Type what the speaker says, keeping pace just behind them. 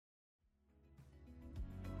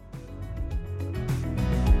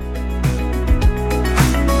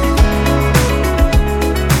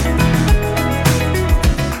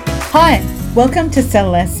Hi, welcome to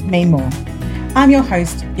Sell Less, Mean More. I'm your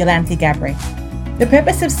host, Yolanthi Gabri. The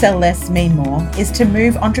purpose of Sell Less, Mean More is to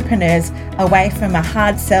move entrepreneurs away from a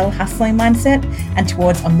hard sell hustling mindset and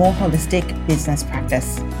towards a more holistic business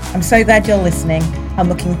practice. I'm so glad you're listening. I'm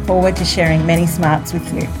looking forward to sharing many smarts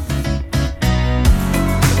with you.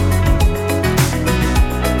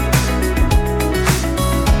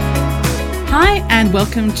 Hi, and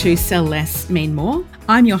welcome to Sell Less, Mean More.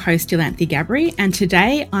 I'm your host, Yolanthi Gabri, and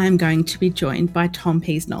today I'm going to be joined by Tom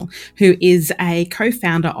Peasnall, who is a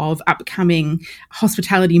co-founder of upcoming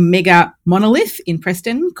hospitality mega monolith in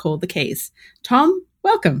Preston called The Keys. Tom,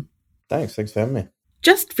 welcome. Thanks for having me.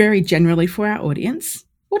 Just very generally for our audience,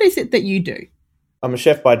 what is it that you do? I'm a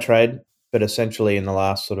chef by trade, but essentially in the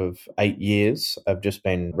last sort of 8 years, I've just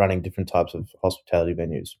been running different types of hospitality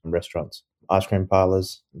venues and restaurants, ice cream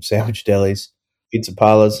parlours, sandwich delis, pizza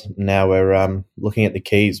parlours. Now we're looking at The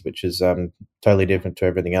Keys, which is totally different to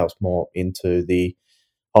everything else, more into the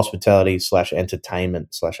hospitality /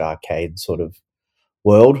 entertainment / arcade sort of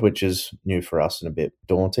world, which is new for us and a bit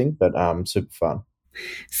daunting, but super fun.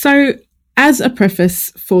 So as a preface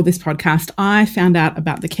for this podcast, I found out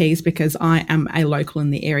about The Keys because I am a local in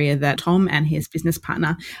the area that Tom and his business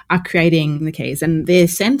partner are creating The Keys, and their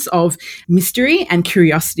sense of mystery and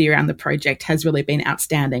curiosity around the project has really been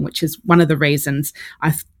outstanding, which is one of the reasons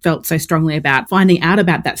I felt so strongly about finding out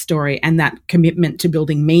about that story and that commitment to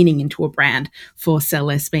building meaning into a brand for Sell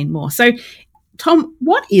Less, Mean More. So, Tom,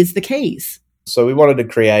 what is The Keys? So we wanted to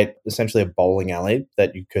create essentially a bowling alley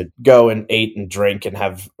that you could go and eat and drink and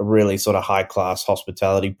have a really sort of high-class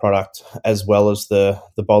hospitality product as well as the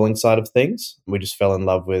bowling side of things. We just fell in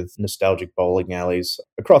love with nostalgic bowling alleys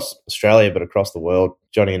across Australia, but across the world.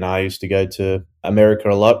 Johnny and I used to go to America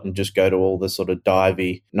a lot and just go to all the sort of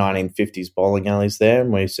divey 1950s bowling alleys there.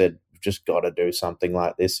 And we said, we've just got to do something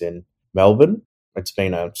like this in Melbourne. It's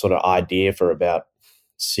been a sort of idea for about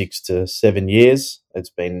 6 to 7 years.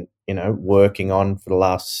 It's been, working on for the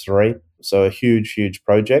last 3. So a huge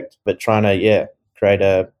project, but trying to, create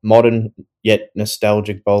a modern yet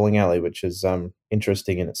nostalgic bowling alley, which is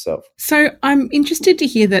interesting in itself. So I'm interested to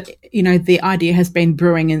hear that, the idea has been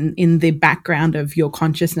brewing in the background of your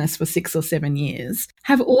consciousness for 6 or 7 years.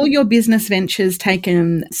 Have all your business ventures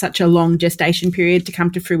taken such a long gestation period to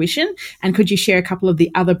come to fruition? And could you share a couple of the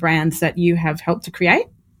other brands that you have helped to create?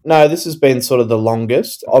 No, this has been sort of the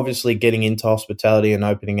longest. Obviously, getting into hospitality and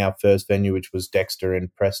opening our first venue, which was Dexter in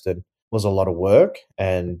Preston, was a lot of work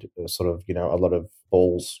and sort of, a lot of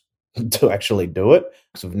balls to actually do it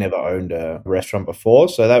because we've never owned a restaurant before.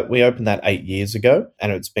 So that we opened that 8 years ago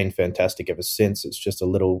and it's been fantastic ever since. It's just a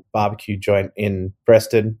little barbecue joint in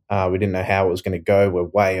Preston. We didn't know how it was going to go. We're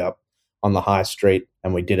way up on the high street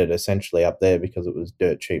and we did it essentially up there because it was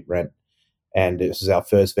dirt cheap rent. And this was our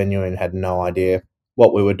first venue and had no idea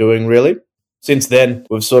what we were doing really. Since then,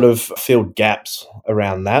 we've sort of filled gaps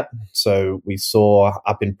around that. So we saw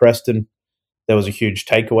up in Preston, there was a huge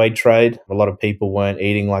takeaway trade. A lot of people weren't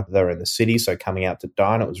eating like they were in the city, so coming out to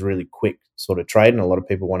dine, it was really quick sort of trade and a lot of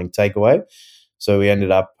people wanting takeaway. So we ended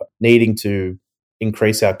up needing to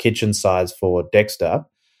increase our kitchen size for Dexter.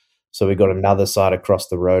 So we got another site across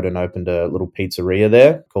the road and opened a little pizzeria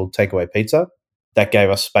there called Takeaway Pizza. That gave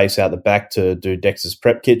us space out the back to do Dexter's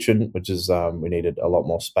Prep Kitchen, which is we needed a lot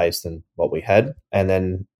more space than what we had. And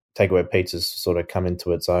then Takeaway Pizza's sort of come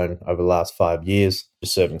into its own over the last 5 years,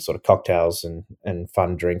 just serving sort of cocktails and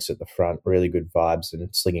fun drinks at the front, really good vibes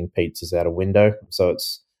and slinging pizzas out a window. So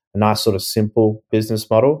it's a nice sort of simple business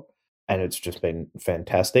model and it's just been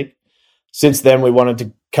fantastic. Since then, we wanted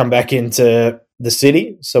to come back into the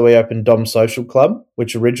city. So we opened Dom Social Club,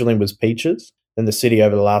 which originally was Peaches. And the city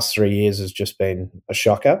over the last 3 years has just been a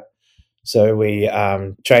shocker. So we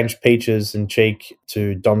changed Peaches and Cheek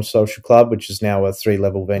to Dom Social Club, which is now a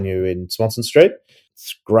 3-level venue in Swanston Street.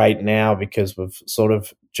 It's great now because we've sort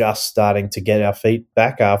of just starting to get our feet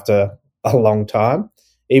back after a long time.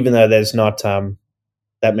 Even though there's not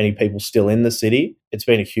that many people still in the city, it's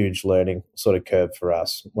been a huge learning sort of curve for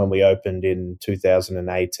us. When we opened in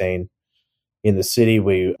 2018, in the city,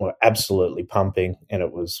 we were absolutely pumping and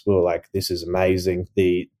we were like, this is amazing.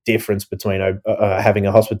 The difference between having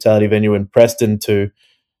a hospitality venue in Preston to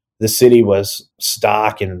the city was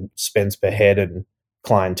stark in spends per head and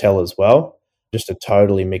clientele as well. Just a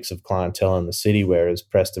totally mix of clientele in the city, whereas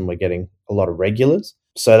Preston, we're getting a lot of regulars.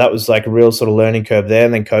 So that was like a real sort of learning curve there.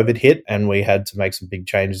 And then COVID hit and we had to make some big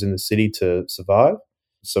changes in the city to survive.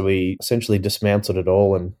 So we essentially dismantled it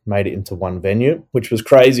all and made it into one venue, which was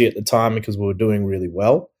crazy at the time because we were doing really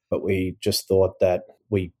well. But we just thought that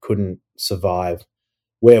we couldn't survive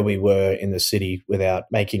where we were in the city without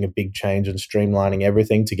making a big change and streamlining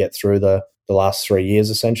everything to get through the last 3 years,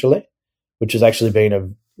 essentially, which has actually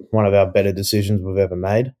been one of our better decisions we've ever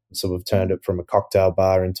made. So we've turned it from a cocktail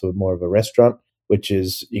bar into more of a restaurant, which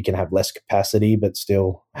is you can have less capacity but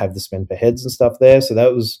still have the spend per heads and stuff there. So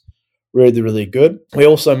that was really, really good. We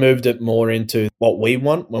also moved it more into what we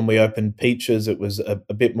want. When we opened Peaches, it was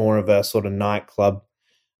a bit more of a sort of nightclub,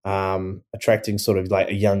 attracting sort of like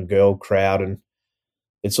a young girl crowd, and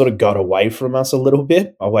it sort of got away from us a little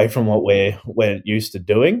bit, away from what we're used to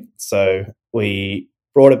doing. So we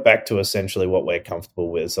brought it back to essentially what we're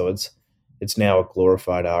comfortable with. So it's now a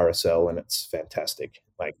glorified RSL, and it's fantastic.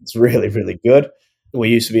 Like, it's really, really good. We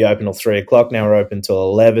used to be open till 3:00. Now we're open till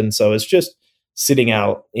 11. So it's just sitting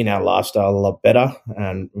in our lifestyle a lot better,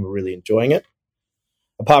 and we're really enjoying it.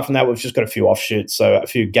 Apart from that, we've just got a few offshoots. So a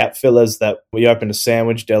few gap fillers. That we opened a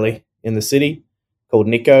sandwich deli in the city called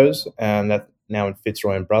Nico's, and that's now in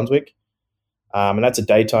Fitzroy and Brunswick. And that's a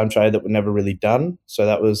daytime trade that we've never really done. So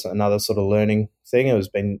that was another sort of learning thing. It has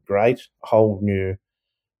been great. A whole new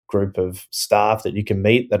group of staff that you can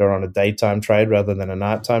meet that are on a daytime trade rather than a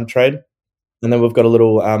nighttime trade. And then we've got a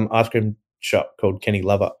little ice cream shop called Kenny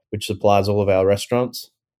Lover, which supplies all of our restaurants,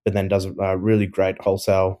 but then does a really great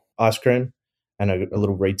wholesale ice cream, and a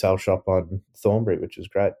little retail shop on Thornbury, which is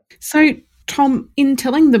great. So, Tom, in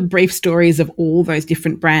telling the brief stories of all those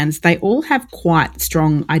different brands, they all have quite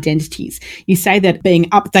strong identities. You say that being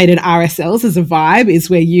updated RSLs as a vibe is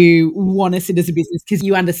where you want to sit as a business because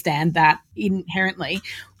you understand that inherently.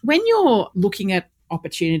 When you're looking at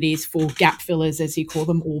opportunities for gap fillers, as you call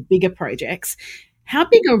them, or bigger projects, how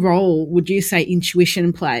big a role would you say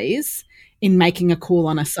intuition plays in making a call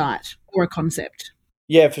on a site or a concept?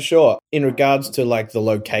 Yeah, for sure. In regards to like the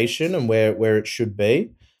location and where it should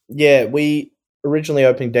be, yeah, we originally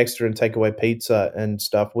opening Dexter and Takeaway Pizza and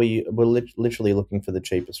stuff, we were literally looking for the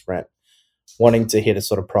cheapest rent, wanting to hit a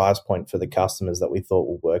sort of price point for the customers that we thought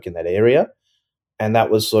would work in that area. And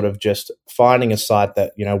that was sort of just finding a site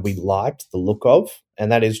that, we liked the look of,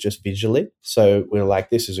 and that is just visually. So we were like,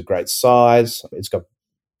 this is a great size. It's got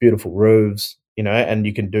beautiful roofs, and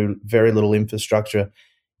you can do very little infrastructure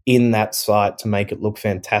in that site to make it look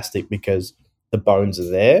fantastic because the bones are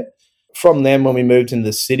there. From then, when we moved into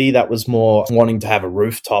the city, that was more wanting to have a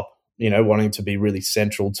rooftop, wanting to be really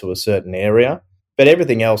central to a certain area. But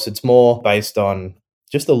everything else, it's more based on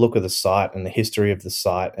just the look of the site and the history of the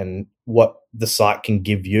site and what the site can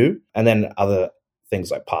give you. And then other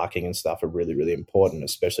things like parking and stuff are really, really important,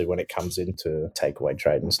 especially when it comes into takeaway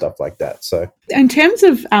trade and stuff like that. So, in terms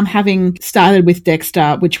of having started with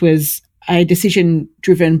Dexter, which was a decision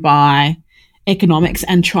driven by economics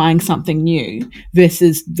and trying something new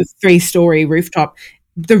versus the 3-story rooftop,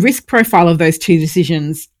 the risk profile of those two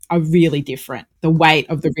decisions are really different. The weight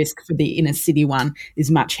of the risk for the inner city one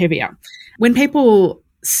is much heavier. When people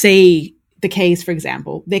see the Keys, for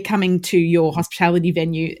example, they're coming to your hospitality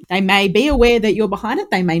venue. They may be aware that you're behind it,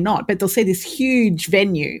 they may not, but they'll see this huge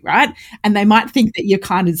venue, right? And they might think that you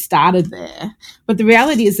kind of started there. But the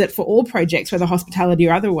reality is that for all projects, whether hospitality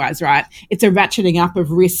or otherwise, right, it's a ratcheting up of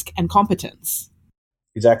risk and competence.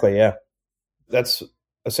 Exactly, yeah. That's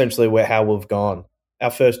essentially how we've gone. Our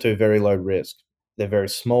first two, very low risk. They're very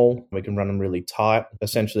small. We can run them really tight.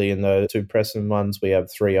 Essentially, in the two Preston ones, we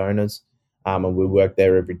have 3 owners. And we work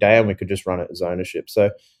there every day, and we could just run it as ownership. So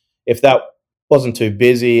if that wasn't too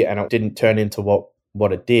busy and it didn't turn into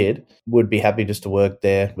what it did, we'd be happy just to work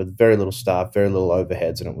there with very little staff, very little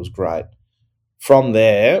overheads, and it was great. From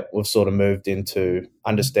there, we've sort of moved into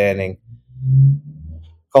understanding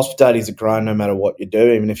hospitality is a grind no matter what you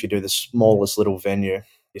do. Even if you do the smallest little venue,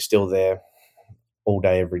 you're still there all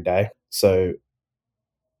day, every day. So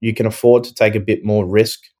you can afford to take a bit more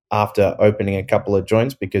risk after opening a couple of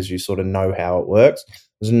joints because you sort of know how it works.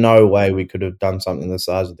 There's no way we could have done something the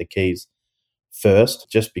size of the Keys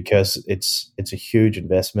first, just because it's a huge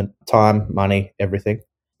investment, time, money, everything.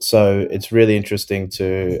 So it's really interesting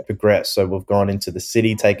to progress. So we've gone into the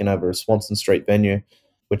city, taken over a Swanston Street venue,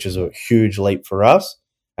 which is a huge leap for us.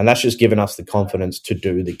 And that's just given us the confidence to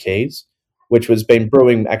do the Keys, which was been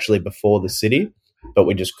brewing actually before the city, but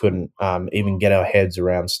we just couldn't even get our heads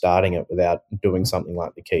around starting it without doing something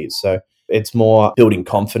like the Keys. So it's more building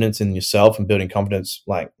confidence in yourself and building confidence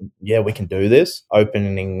like, yeah, we can do this.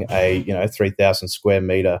 Opening a 3,000 square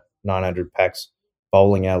meter, 900 packs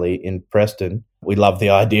bowling alley in Preston. We love the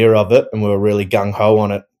idea of it, and we were really gung-ho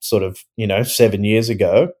on it sort of 7 years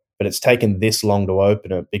ago, but it's taken this long to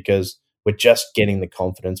open it because we're just getting the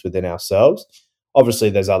confidence within ourselves.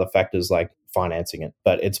 Obviously, there's other factors like financing it,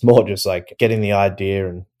 but it's more just like getting the idea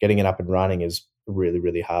and getting it up and running is a really,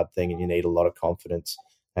 really hard thing, and you need a lot of confidence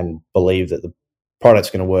and believe that the product's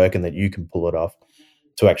going to work and that you can pull it off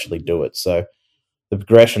to actually do it. So the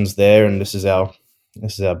progression's there, and this is our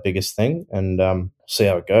biggest thing, and see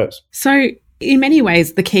how it goes. So in many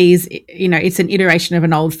ways, the Keys, it's an iteration of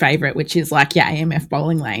an old favorite, which is like your AMF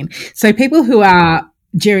bowling lane. So people who are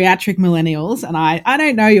geriatric millennials, and I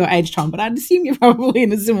don't know your age, Tom, but I'd assume you're probably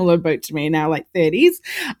in a similar boat to me now, like 30s.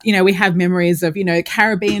 We have memories of,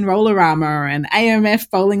 Caribbean Roller-Rama and AMF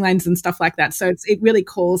bowling lanes and stuff like that. So it really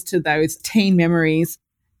calls to those teen memories.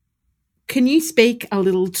 Can you speak a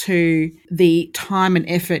little to the time and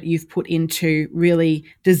effort you've put into really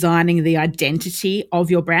designing the identity of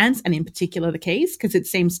your brands, and in particular the Keys, because it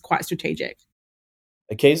seems quite strategic?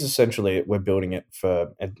 The Keys, essentially, we're building it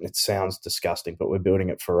for, it sounds disgusting, but we're building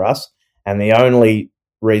it for us. And the only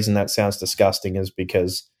reason that sounds disgusting is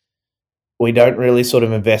because we don't really sort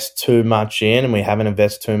of invest too much in, and we haven't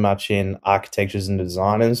invested too much in architectures and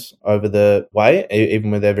designers over the way,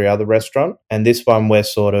 even with every other restaurant. And this one, we're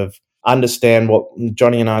sort of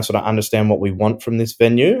Johnny and I sort of understand what we want from this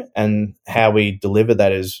venue, and how we deliver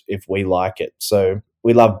that is if we like it. So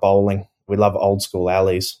we love bowling. We love old school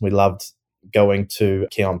alleys. We loved going to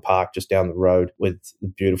Keon Park just down the road with the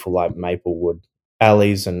beautiful like Maplewood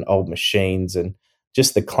alleys and old machines and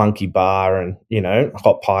just the clunky bar and,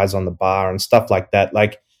 hot pies on the bar and stuff like that.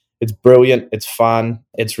 Like, it's brilliant. It's fun.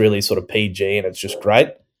 It's really sort of PG, and it's just great.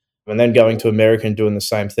 And then going to America and doing the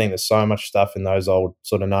same thing. There's so much stuff in those old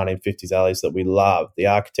sort of 1950s alleys that we love. The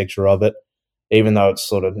architecture of it, even though it's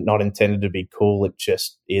sort of not intended to be cool, it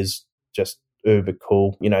just is just uber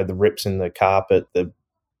cool. The rips in the carpet, the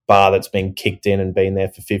bar that's been kicked in and been there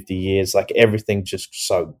for 50 years, like everything's just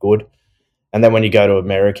so good. And then when you go to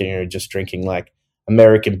America, you're just drinking like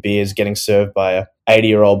American beers getting served by a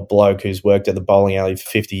 80-year-old bloke who's worked at the bowling alley for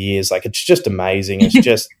 50 years. Like, it's just amazing. It's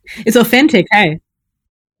just... It's authentic, hey?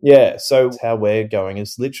 Yeah, so how we're going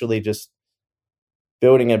is literally just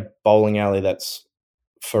building a bowling alley that's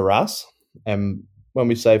for us. And when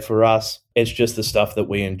we say for us, it's just the stuff that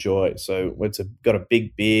we enjoy. So it's got a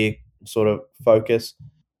big beer sort of focus.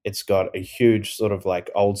 It's got a huge sort of like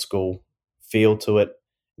old school feel to it.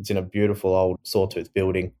 It's in a beautiful old sawtooth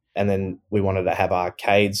building. And then we wanted to have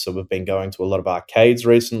arcades. So we've been going to a lot of arcades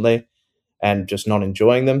recently and just not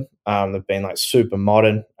enjoying them. They've been like super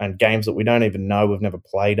modern and games that we don't even know. We've never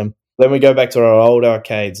played them. Then we go back to our old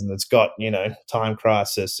arcades, and it's got, Time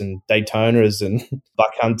Crisis and Daytonas and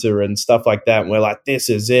Buck Hunter and stuff like that. And we're like, this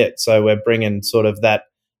is it. So we're bringing sort of that,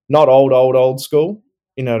 not old school,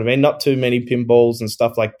 you know what I mean? Not too many pinballs and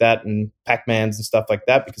stuff like that and Pac-Mans and stuff like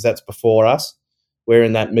that, because that's before us. We're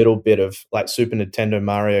in that middle bit of like Super Nintendo,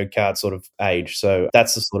 Mario Kart sort of age. So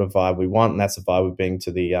that's the sort of vibe we want, and that's the vibe we bring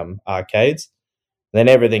to the arcades. And then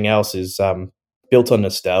everything else is built on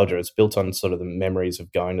nostalgia. It's built on sort of the memories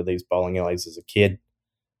of going to these bowling alleys as a kid,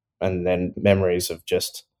 and then memories of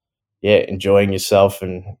just, enjoying yourself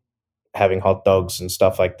and having hot dogs and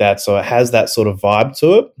stuff like that. So it has that sort of vibe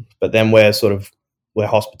to it, but then we're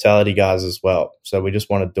hospitality guys as well. So we just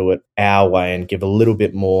want to do it our way and give a little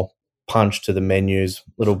bit more punch to the menus,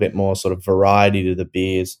 a little bit more sort of variety to the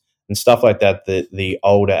beers and stuff like that the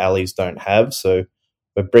older alleys don't have. So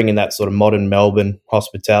we're bringing that sort of modern Melbourne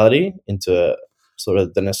hospitality into sort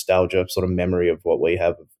of the nostalgia sort of memory of what we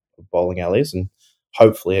have of bowling alleys, and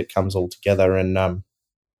hopefully it comes all together and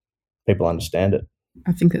people understand it.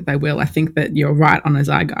 I think that they will. I think that you're right on a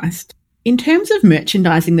zeitgeist. In terms of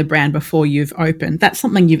merchandising the brand before you've opened, that's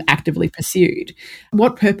something you've actively pursued.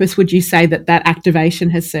 What purpose would you say that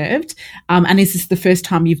activation has served? And is this the first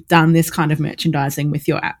time you've done this kind of merchandising with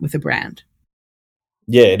a brand?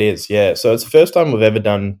 Yeah, it is. Yeah. So it's the first time we've ever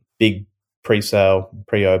done big pre-sale,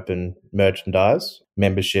 pre-open merchandise,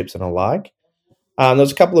 memberships and alike.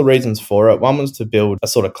 There's a couple of reasons for it. One was to build a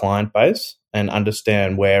sort of client base and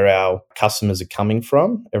understand where our customers are coming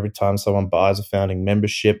from. Every time someone buys a founding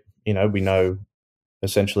membership, we know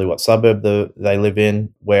essentially what suburb they live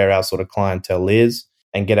in, where our sort of clientele is,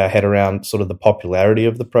 and get our head around sort of the popularity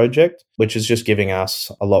of the project, which is just giving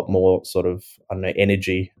us a lot more sort of,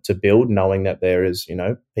 energy to build, knowing that there is,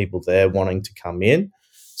 people there wanting to come in.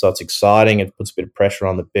 So it's exciting. It puts a bit of pressure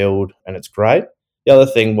on the build, and it's great. The other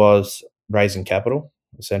thing was raising capital.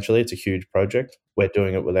 Essentially, it's a huge project. We're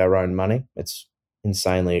doing it with our own money. It's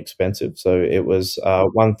insanely expensive. So it was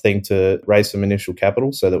one thing to raise some initial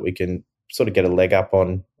capital so that we can sort of get a leg up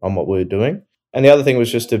on what we were doing. And the other thing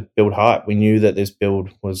was just to build hype. We knew that this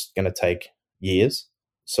build was going to take years.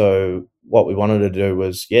 So what we wanted to do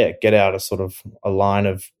was, get out a line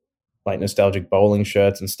of like nostalgic bowling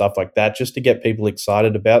shirts and stuff like that, just to get people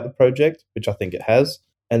excited about the project, which I think it has.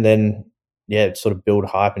 And then, sort of build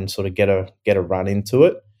hype and sort of get a run into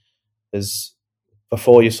it. There's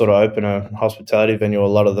before you sort of open a hospitality venue, a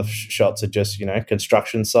lot of the shots are just,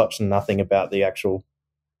 construction shots and nothing about the actual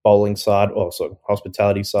bowling side or sort of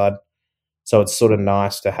hospitality side. So it's sort of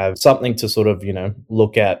nice to have something to sort of,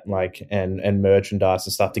 look at and merchandise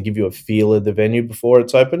and stuff to give you a feel of the venue before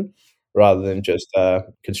it's open, rather than just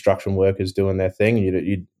construction workers doing their thing.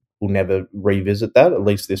 You will never revisit that. At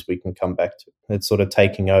least this we can come back to. It's sort of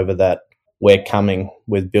taking over that we're coming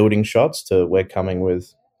with building shots to we're coming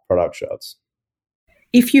with product shots.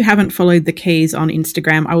 If you haven't followed the Keys on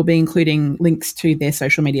Instagram, I will be including links to their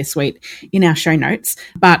social media suite in our show notes.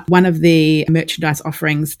 But one of the merchandise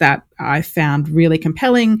offerings that I found really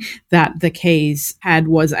compelling that the Keys had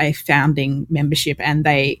was a founding membership, and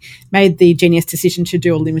they made the genius decision to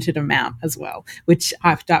do a limited amount as well, which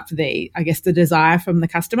hyped up the desire from the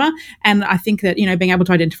customer. And I think that, being able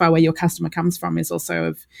to identify where your customer comes from is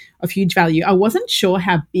also of huge value. I wasn't sure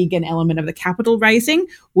how big an element of the capital raising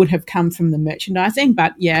would have come from the merchandising,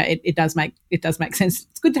 but yeah, it does make sense.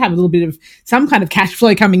 It's good to have a little bit of some kind of cash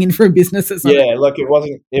flow coming in for a business. Look,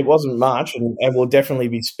 it wasn't much, and we'll definitely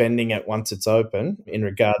be spending it once it's open. In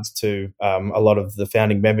regards to a lot of the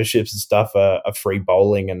founding memberships and stuff are free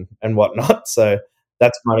bowling and whatnot, so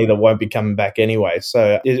that's money that won't be coming back anyway.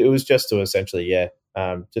 So it was just to essentially,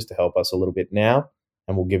 just to help us a little bit now,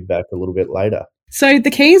 and we'll give back a little bit later. So the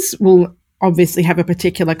Keys will obviously have a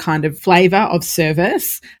particular kind of flavour of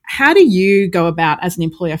service. How do you go about, as an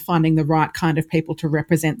employer, finding the right kind of people to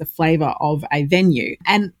represent the flavour of a venue?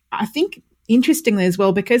 And I think, interestingly as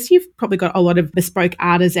well, because you've probably got a lot of bespoke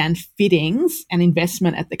artisan fittings and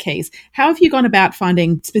investment at the Keys, how have you gone about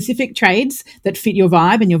finding specific trades that fit your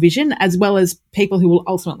vibe and your vision, as well as people who will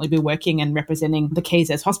ultimately be working and representing the Keys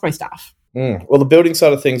as hospo staff? Well, the building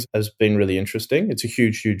side of things has been really interesting. It's a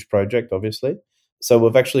huge, huge project, obviously. So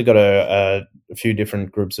we've actually got a few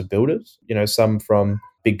different groups of builders, some from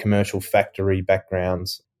big commercial factory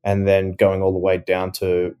backgrounds, and then going all the way down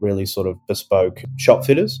to really sort of bespoke shop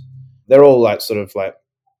fitters. They're all sort of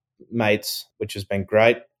mates, which has been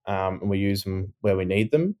great, and we use them where we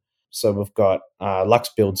need them. So we've got Lux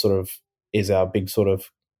Build sort of is our big sort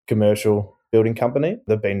of commercial building company.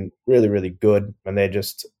 They've been really, really good, and they're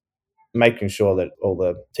just making sure that all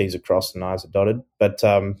the T's are crossed and I's are dotted. But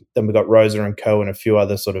then we've got Rosa & Co. and a few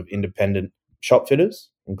other sort of independent shop fitters,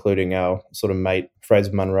 including our sort of mate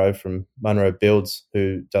Fraser Munro from Munro Builds,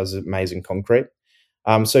 who does amazing concrete.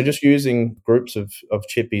 So just using groups of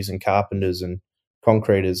chippies and carpenters and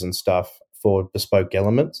concreters and stuff for bespoke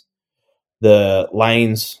elements. The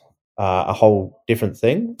lanes are a whole different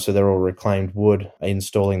thing. So they're all reclaimed wood.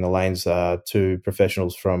 Installing the lanes to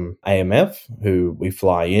professionals from AMF who we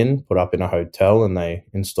fly in, put up in a hotel, and they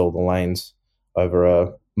install the lanes over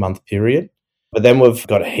a month period. But then we've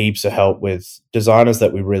got heaps of help with designers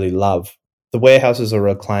that we really love. The warehouses are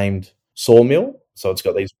reclaimed sawmill. So it's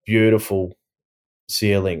got these beautiful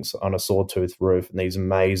ceilings on a sawtooth roof and these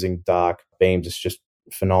amazing dark beams. It's just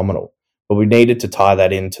phenomenal. But we needed to tie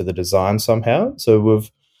that into the design somehow. So we've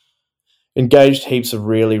engaged heaps of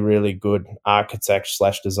really, really good architects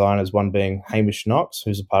 / designers, one being Hamish Knox,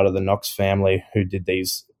 who's a part of the Knox family, who did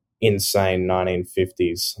these insane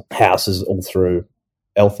 1950s houses all through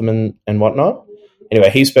Eltham and whatnot. Anyway,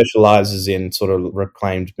 he specialises in sort of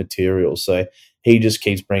reclaimed materials. So he just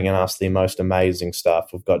keeps bringing us the most amazing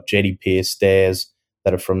stuff. We've got jetty pier stairs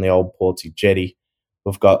that are from the old Portsea jetty.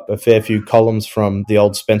 We've got a fair few columns from the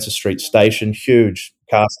old Spencer Street station, huge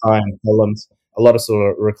cast iron columns, a lot of sort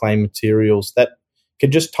of reclaimed materials that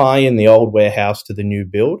could just tie in the old warehouse to the new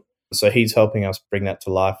build. So he's helping us bring that to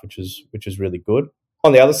life, which is really good.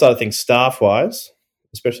 On the other side of things, staff-wise,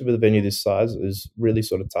 especially with a venue this size, is really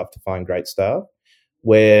sort of tough to find great staff.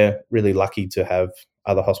 We're really lucky to have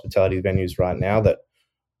other hospitality venues right now that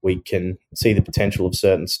we can see the potential of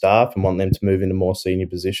certain staff and want them to move into more senior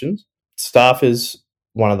positions. Staff is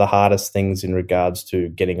one of the hardest things in regards to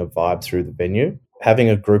getting a vibe through the venue. Having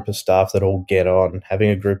a group of staff that all get on, having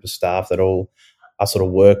a group of staff that all are sort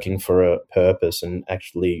of working for a purpose and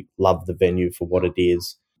actually love the venue for what it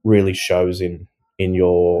is really shows in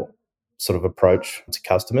your sort of approach to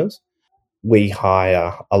customers. We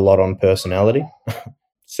hire a lot on personality.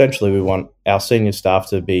 Essentially, we want our senior staff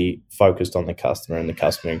to be focused on the customer and the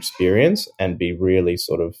customer experience and be really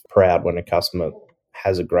sort of proud when a customer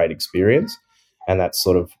has a great experience. And that's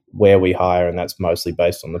sort of where we hire, and that's mostly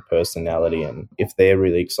based on the personality. And if they're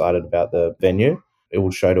really excited about the venue, it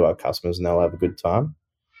will show to our customers and they'll have a good time.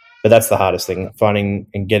 But that's the hardest thing. Finding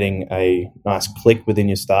and getting a nice click within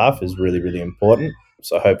your staff is really, really important.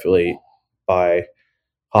 So hopefully by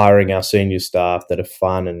hiring our senior staff that are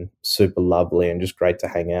fun and super lovely and just great to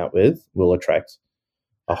hang out with, we'll attract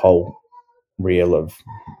a whole reel of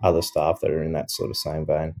other staff that are in that sort of same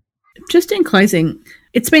vein. Just in closing,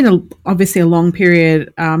 it's been obviously a long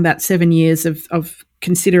period, that 7 years of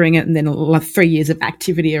considering it, and then 3 years of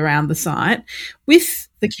activity around the site. With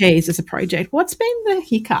the Keys as a project, what's been the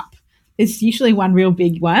hiccup? There's usually one real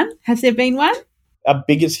big one. Has there been one? Our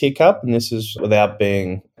biggest hiccup, and this is without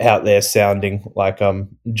being out there sounding like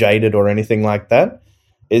I'm jaded or anything like that,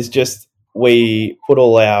 is just we put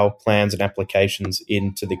all our plans and applications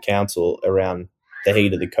into the council around the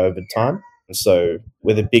heat of the COVID time. So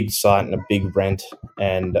with a big site and a big rent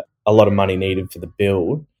and a lot of money needed for the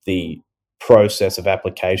build, the process of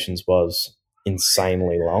applications was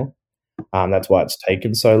insanely long. That's why it's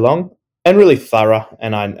taken so long and really thorough.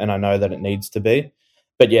 And I know that it needs to be.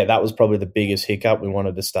 But yeah, that was probably the biggest hiccup. We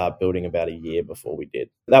wanted to start building about a year before we did.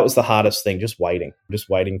 That was the hardest thing, just waiting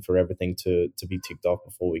for everything to be ticked off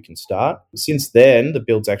before we can start. Since then, the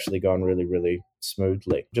build's actually gone really, really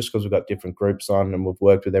smoothly. Just because we've got different groups on and we've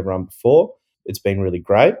worked with everyone before, it's been really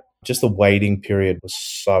great. Just the waiting period was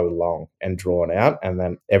so long and drawn out, and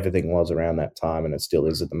then everything was around that time, and it still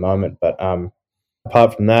is at the moment. But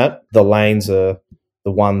apart from that, the lanes are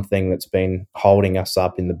the one thing that's been holding us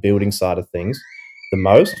up in the building side of things the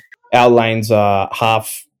most. Our lanes are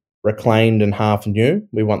half reclaimed and half new.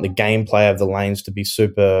 We want the gameplay of the lanes to be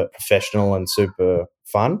super professional and super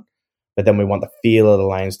fun, but then we want the feel of the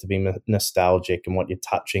lanes to be nostalgic, and what you're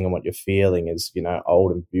touching and what you're feeling is,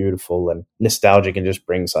 old and beautiful and nostalgic, and just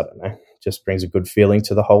brings a good feeling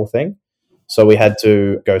to the whole thing. So we had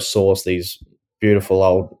to go source these beautiful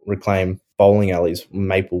old reclaimed bowling alleys,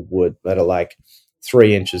 maple wood, that are like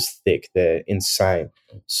 3 inches thick. They're insane,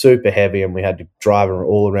 super heavy, and we had to drive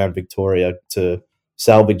all around Victoria to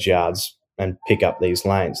salvage yards and pick up these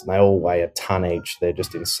lanes, and they all weigh a ton each. They're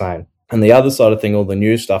just insane. And the other side of thing, all the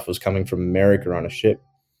new stuff was coming from America on a ship,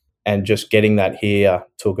 and just getting that here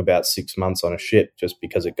took about 6 months on a ship, just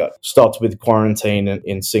because it got stopped with quarantine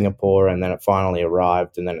in Singapore, and then it finally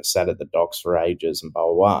arrived, and then it sat at the docks for ages and blah,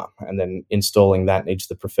 blah, blah. And then installing that needs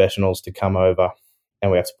the professionals to come over, and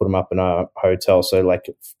we have to put them up in a hotel. So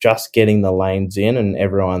just getting the lanes in and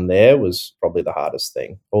everyone there was probably the hardest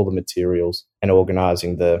thing. All the materials and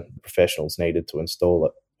organising the professionals needed to install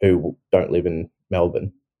it, who don't live in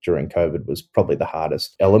Melbourne during COVID, was probably the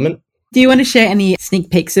hardest element. Do you want to share any sneak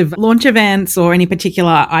peeks of launch events or any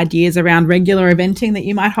particular ideas around regular eventing that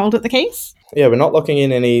you might hold at the Keys? Yeah, we're not locking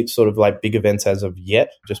in any sort of big events as of yet,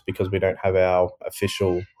 just because we don't have our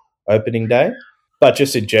official opening day. But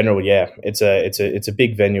just in general, yeah, it's a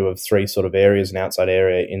big venue of 3 sort of areas: an outside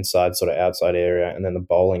area, inside sort of outside area, and then the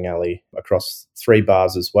bowling alley across 3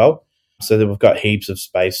 bars as well. So that we've got heaps of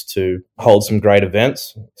space to hold some great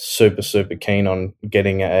events. Super, super keen on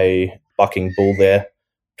getting a bucking bull there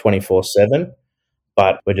 24/7,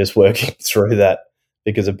 but we're just working through that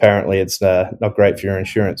because apparently it's not great for your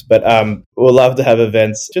insurance. But we'll love to have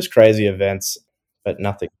events, just crazy events, but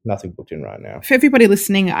nothing booked in right now. For everybody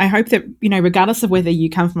listening, I hope that, regardless of whether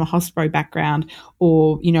you come from a hospo background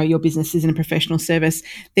or, your business is in a professional service,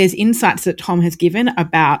 there's insights that Tom has given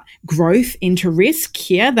about growth into risk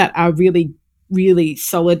here that are really, really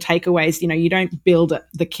solid takeaways. You don't build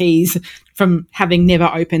the Keys from having never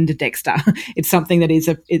opened a Dexter. It's something that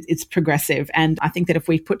it's progressive. And I think that if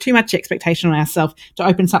we put too much expectation on ourselves to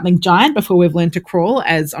open something giant before we've learned to crawl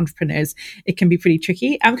as entrepreneurs, it can be pretty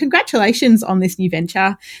tricky. Congratulations on this new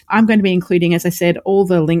venture. I'm going to be including, as I said, all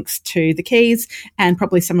the links to the Keys and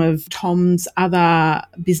probably some of Tom's other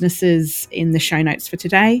businesses in the show notes for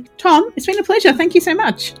today. Tom, it's been a pleasure. Thank you so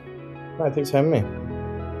much. Thanks for having me.